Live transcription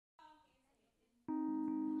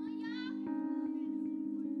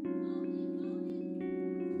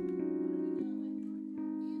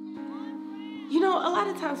a lot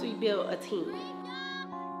of times we build a team,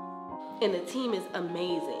 and the team is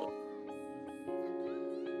amazing.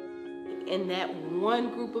 And that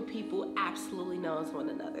one group of people absolutely knows one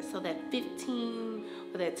another. So that 15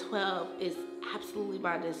 or that 12 is absolutely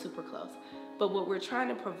bonded, super close. But what we're trying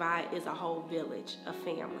to provide is a whole village, a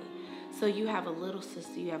family. So you have a little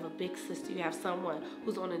sister, you have a big sister, you have someone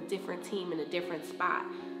who's on a different team in a different spot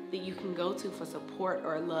that you can go to for support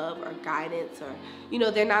or love or guidance, or, you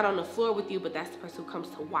know, they're not on the floor with you, but that's the person who comes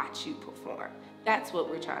to watch you perform. That's what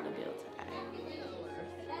we're trying to build today.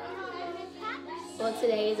 Well,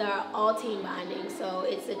 today is our all-team bonding, so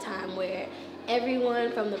it's a time where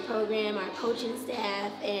everyone from the program, our coaching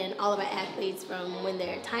staff, and all of our athletes from when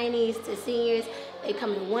they're tinies to seniors, they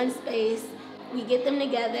come in one space. We get them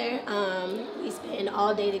together, we spend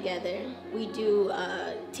all day together. We do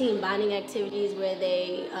team bonding activities where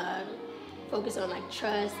they focus on like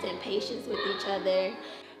trust and patience with each other.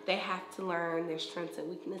 They have to learn their strengths and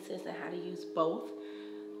weaknesses and how to use both.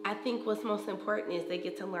 I think what's most important is they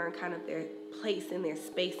get to learn kind of their place in their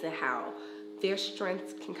space and how their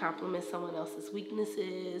strengths can complement someone else's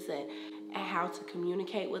weaknesses, and how to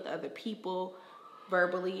communicate with other people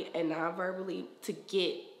verbally and non-verbally to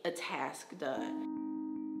get a task done.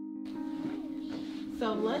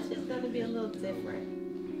 So lunch is going to be a little different.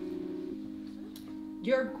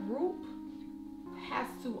 Your group has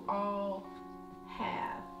to all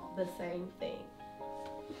have the same thing.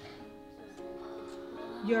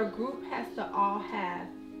 Your group has to all have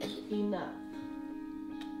enough.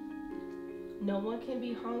 No one can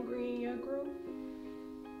be hungry in your group.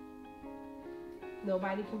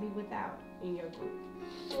 Nobody can be without in your group.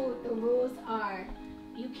 So the rules are,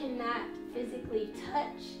 you cannot physically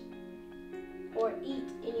touch or eat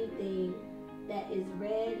anything that is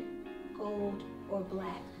red, gold, or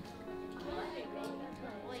black.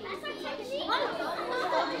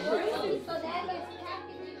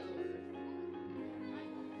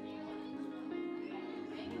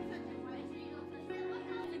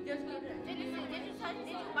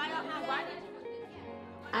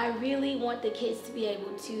 I really want the kids to be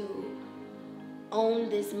able to own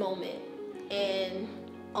this moment and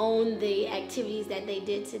own the activities that they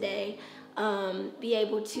did today. Be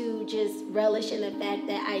able to just relish in the fact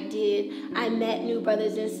that I met new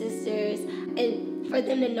brothers and sisters, and for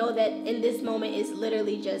them to know that in this moment it's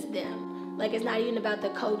literally just them. Like, it's not even about the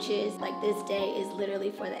coaches. Like, this day is literally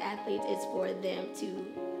for the athletes. It's for them to,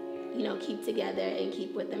 you know, keep together and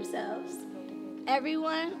keep with themselves.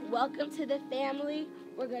 Everyone, welcome to the family.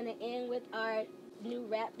 We're gonna end with our new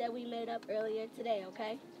rap that we made up earlier today,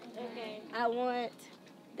 okay? Okay. I want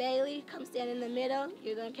Bailey, come stand in the middle.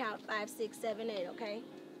 You're gonna count 5, 6, 7, 8, okay?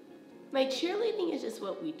 Like, cheerleading is just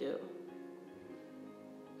what we do.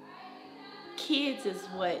 Kids is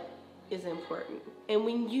what is important. And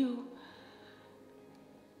when you're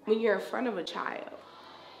in front of a child,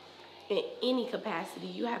 in any capacity,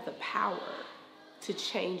 you have the power to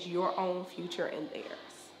change your own future and theirs.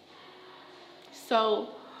 So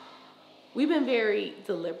we've been very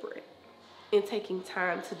deliberate in taking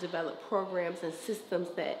time to develop programs and systems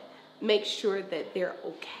that make sure that they're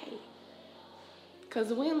okay.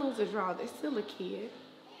 Because win, lose, or draw, they're still a kid.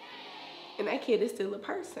 And that kid is still a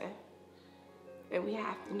person. And we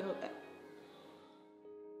have to know that.